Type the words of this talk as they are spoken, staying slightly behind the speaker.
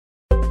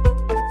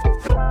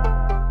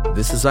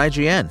This is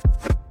IGN.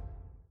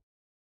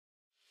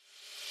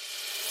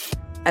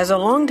 As a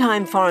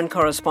longtime foreign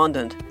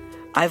correspondent,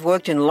 I've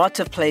worked in lots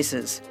of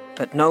places,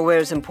 but nowhere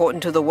as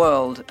important to the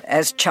world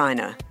as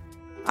China.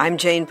 I'm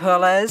Jane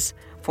Perlez,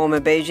 former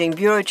Beijing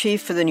bureau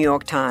chief for the New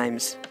York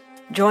Times.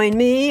 Join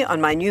me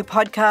on my new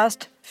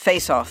podcast,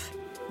 Face Off,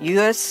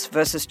 U.S.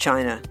 versus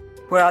China,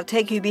 where I'll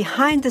take you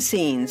behind the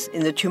scenes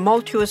in the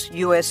tumultuous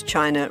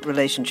U.S.-China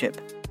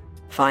relationship.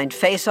 Find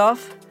Face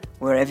Off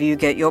wherever you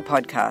get your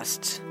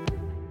podcasts.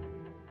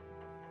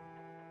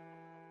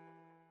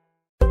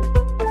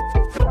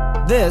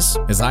 This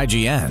is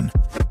IGN.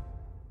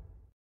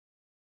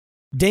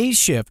 Day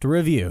Shift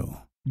Review.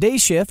 Day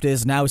Shift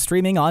is now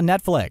streaming on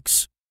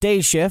Netflix.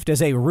 Day Shift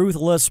is a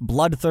ruthless,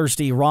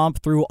 bloodthirsty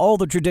romp through all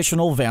the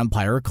traditional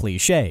vampire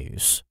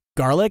cliches.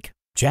 Garlic?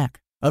 Check.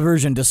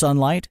 Aversion to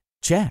sunlight?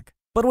 Check.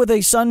 But with a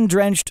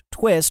sun-drenched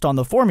twist on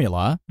the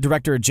formula,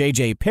 director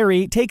J.J.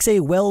 Perry takes a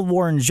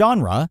well-worn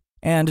genre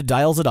and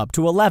dials it up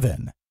to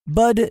 11.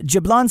 Bud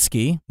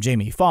Jablonski,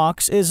 Jamie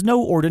Foxx, is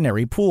no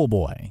ordinary pool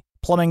boy.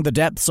 Plumbing the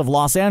depths of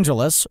Los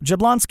Angeles,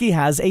 Jablonski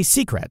has a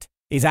secret.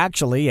 He's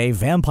actually a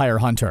vampire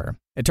hunter.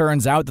 It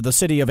turns out that the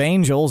City of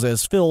Angels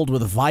is filled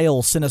with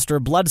vile, sinister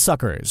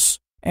bloodsuckers.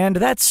 And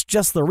that's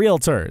just the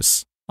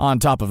realtors. On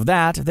top of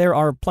that, there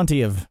are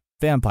plenty of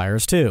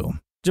vampires too.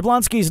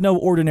 Jablonski's no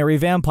ordinary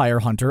vampire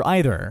hunter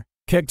either.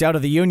 Kicked out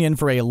of the Union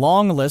for a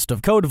long list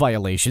of code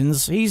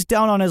violations, he's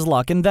down on his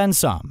luck and then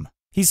some.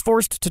 He's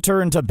forced to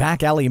turn to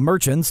back alley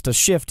merchants to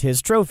shift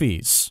his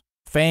trophies.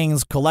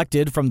 Fangs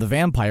collected from the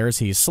vampires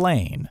he's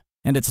slain.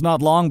 And it's not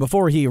long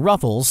before he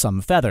ruffles some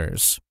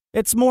feathers.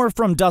 It's more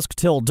From Dusk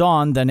Till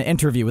Dawn than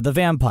Interview with the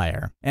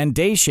Vampire, and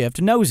Day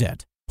Shift knows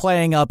it,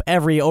 playing up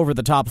every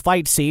over-the-top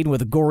fight scene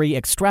with gory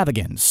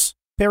extravagance.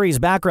 Perry's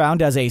background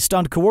as a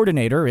stunt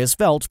coordinator is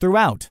felt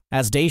throughout,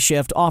 as Day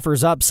Shift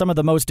offers up some of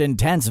the most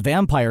intense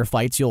vampire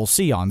fights you'll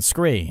see on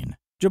screen.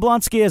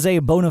 Jablonski is a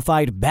bona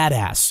fide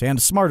badass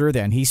and smarter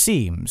than he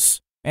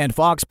seems. And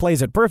Fox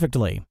plays it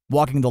perfectly,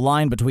 walking the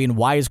line between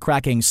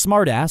wisecracking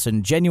smartass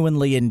and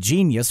genuinely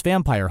ingenious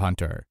vampire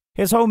hunter.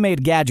 His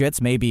homemade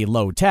gadgets may be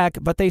low-tech,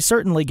 but they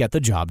certainly get the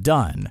job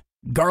done.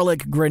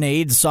 Garlic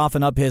grenades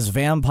soften up his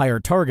vampire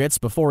targets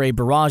before a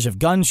barrage of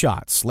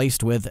gunshots,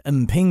 laced with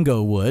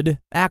mpingo wood,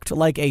 act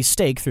like a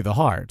stake through the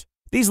heart.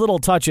 These little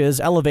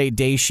touches elevate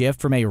Day Shift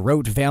from a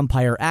rote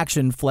vampire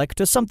action flick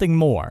to something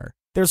more.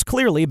 There's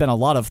clearly been a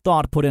lot of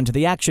thought put into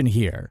the action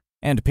here.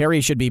 And Perry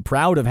should be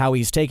proud of how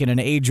he's taken an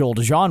age-old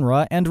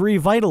genre and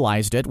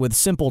revitalized it with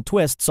simple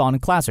twists on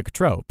classic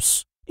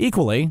tropes.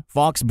 Equally,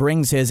 Fox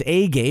brings his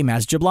A-game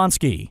as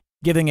Jablonski,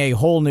 giving a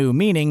whole new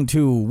meaning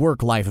to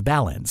work-life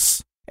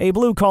balance. A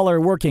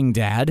blue-collar working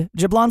dad,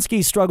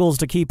 Jablonski struggles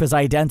to keep his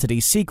identity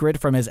secret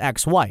from his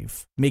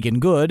ex-wife, Meagan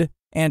Good,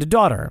 and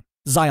daughter,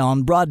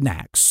 Zion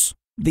Broadnax.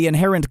 The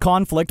inherent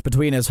conflict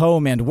between his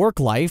home and work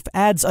life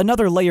adds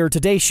another layer to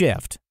Day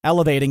Shift,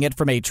 elevating it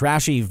from a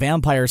trashy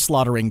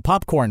vampire-slaughtering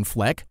popcorn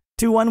flick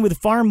to one with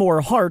far more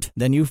heart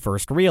than you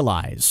first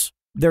realize.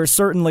 There's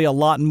certainly a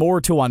lot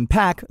more to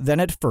unpack than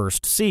it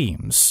first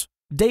seems.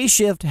 Day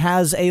Shift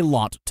has a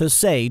lot to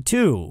say,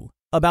 too,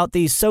 about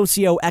the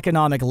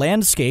socio-economic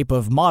landscape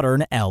of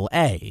modern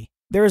L.A.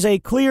 There's a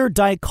clear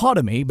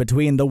dichotomy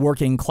between the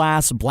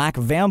working-class black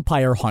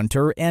vampire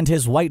hunter and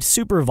his white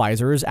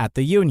supervisors at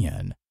the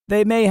Union.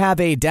 They may have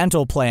a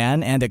dental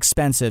plan and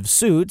expensive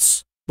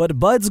suits, but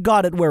Bud's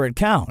got it where it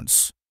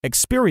counts: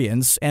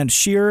 experience and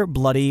sheer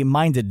bloody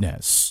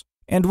mindedness.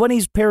 And when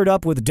he's paired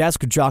up with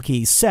desk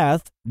jockey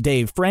Seth,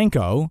 Dave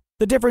Franco,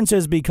 the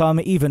differences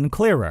become even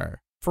clearer.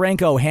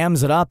 Franco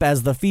hams it up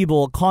as the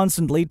feeble,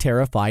 constantly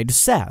terrified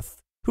Seth,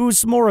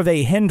 who's more of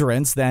a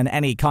hindrance than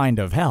any kind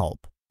of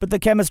help. But the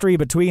chemistry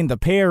between the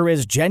pair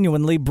is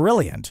genuinely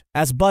brilliant,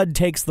 as Bud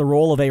takes the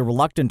role of a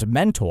reluctant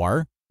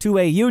mentor to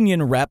a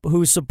union rep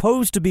who's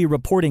supposed to be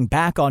reporting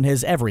back on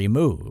his every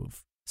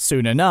move.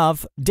 Soon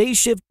enough, Day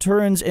Shift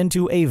turns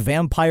into a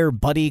vampire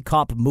buddy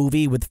cop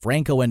movie with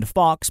Franco and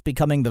Fox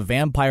becoming the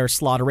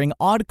vampire-slaughtering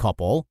odd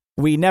couple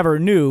we never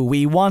knew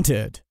we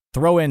wanted.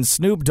 Throw in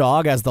Snoop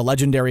Dogg as the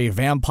legendary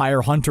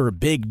vampire hunter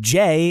Big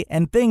J,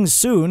 and things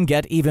soon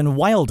get even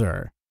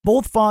wilder.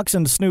 Both Fox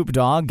and Snoop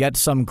Dogg get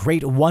some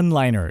great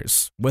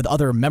one-liners, with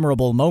other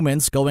memorable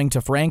moments going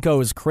to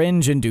Franco's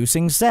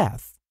cringe-inducing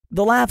Seth.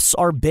 The laughs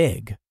are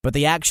big, but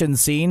the action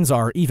scenes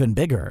are even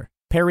bigger.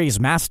 Perry's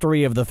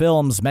mastery of the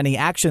film's many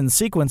action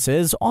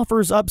sequences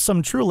offers up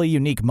some truly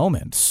unique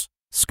moments.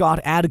 Scott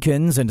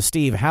Adkins and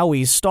Steve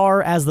Howey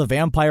star as the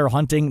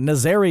vampire-hunting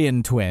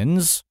Nazarian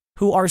twins,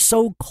 who are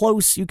so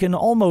close you can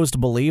almost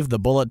believe the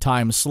bullet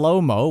time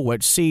slow-mo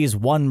which sees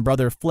one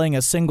brother fling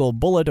a single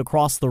bullet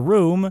across the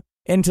room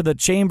into the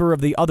chamber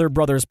of the other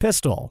brother's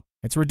pistol.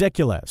 It's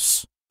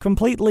ridiculous.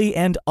 Completely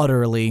and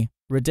utterly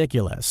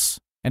ridiculous.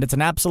 And it's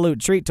an absolute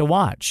treat to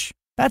watch.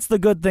 That's the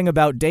good thing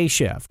about Day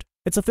Shift.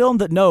 It's a film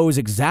that knows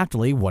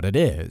exactly what it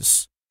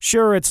is.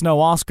 Sure, it's no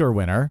Oscar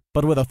winner,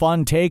 but with a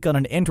fun take on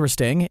an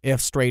interesting,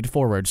 if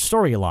straightforward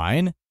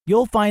storyline,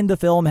 you'll find the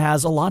film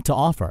has a lot to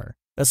offer,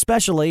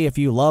 especially if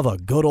you love a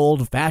good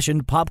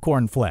old-fashioned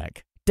popcorn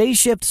flick. Day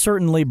Shift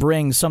certainly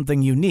brings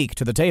something unique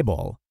to the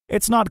table.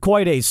 It's not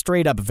quite a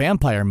straight-up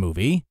vampire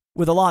movie,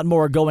 with a lot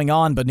more going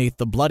on beneath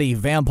the bloody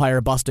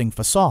vampire-busting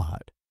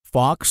facade.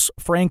 Fox,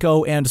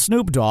 Franco, and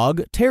Snoop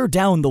Dogg tear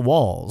down the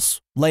walls,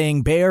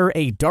 laying bare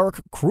a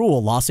dark,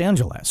 cruel Los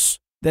Angeles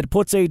that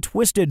puts a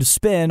twisted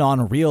spin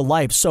on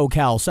real-life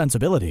SoCal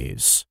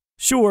sensibilities.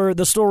 Sure,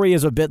 the story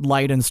is a bit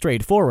light and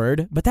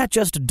straightforward, but that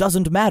just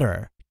doesn't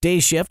matter. Day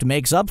Shift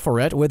makes up for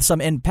it with some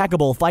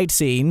impeccable fight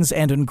scenes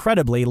and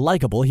incredibly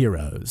likable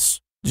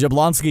heroes.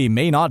 Jablonski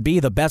may not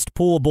be the best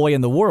pool boy in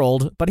the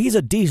world, but he's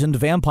a decent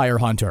vampire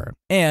hunter,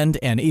 and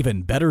an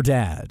even better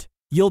dad.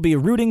 You'll be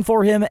rooting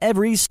for him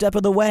every step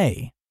of the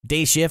way.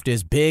 Day Shift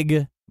is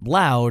big,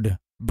 loud,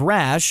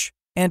 brash,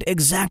 and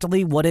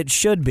exactly what it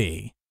should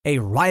be. A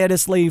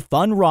riotously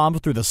fun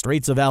romp through the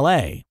streets of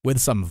LA, with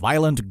some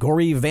violent,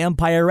 gory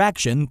vampire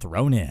action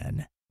thrown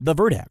in. The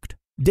verdict: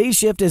 Day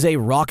Shift is a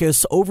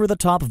raucous,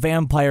 over-the-top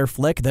vampire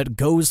flick that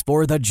goes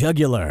for the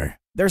jugular.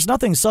 There's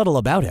nothing subtle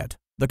about it.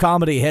 The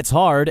comedy hits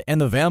hard,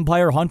 and the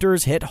vampire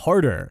hunters hit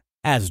harder,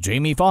 as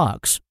Jamie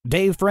Foxx,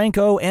 Dave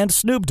Franco, and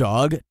Snoop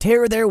Dogg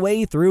tear their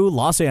way through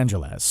Los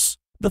Angeles.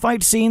 The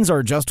fight scenes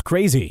are just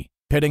crazy,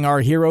 pitting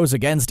our heroes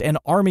against an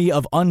army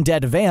of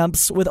undead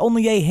vamps with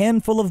only a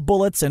handful of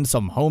bullets and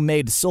some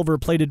homemade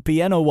silver-plated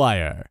piano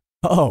wire.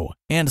 Oh,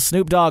 and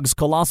Snoop Dogg's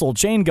colossal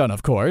chain gun,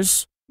 of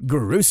course.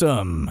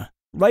 Gruesome.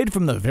 Right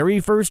from the very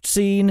first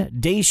scene,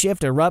 Day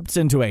Shift erupts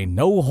into a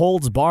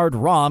no-holds-barred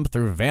romp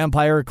through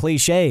vampire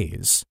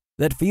cliches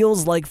that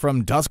feels like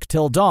From Dusk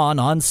Till Dawn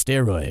on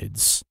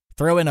steroids.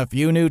 Throw in a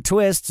few new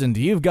twists and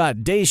you've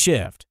got Day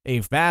Shift,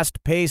 a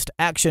fast-paced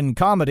action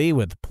comedy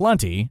with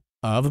plenty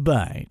of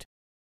bite.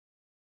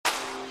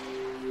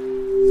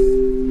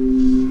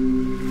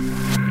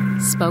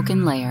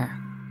 Spoken Layer.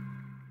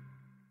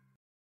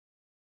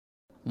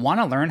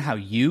 Want to learn how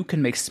you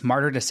can make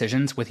smarter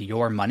decisions with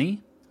your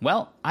money?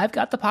 Well, I've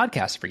got the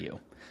podcast for you.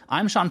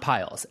 I'm Sean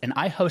Piles, and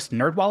I host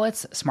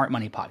NerdWallet's Smart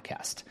Money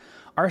Podcast.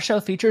 Our show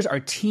features our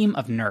team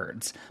of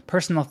nerds,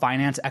 personal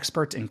finance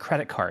experts in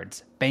credit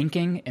cards,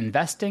 banking,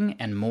 investing,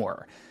 and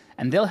more.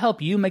 And they'll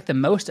help you make the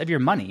most of your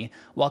money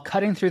while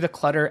cutting through the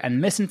clutter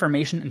and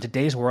misinformation in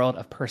today's world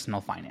of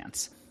personal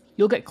finance.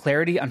 You'll get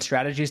clarity on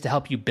strategies to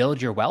help you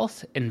build your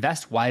wealth,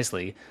 invest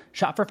wisely,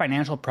 shop for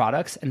financial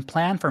products, and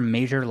plan for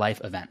major life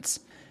events.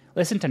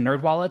 Listen to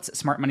NerdWallet's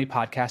Smart Money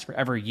Podcast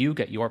wherever you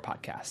get your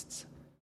podcasts.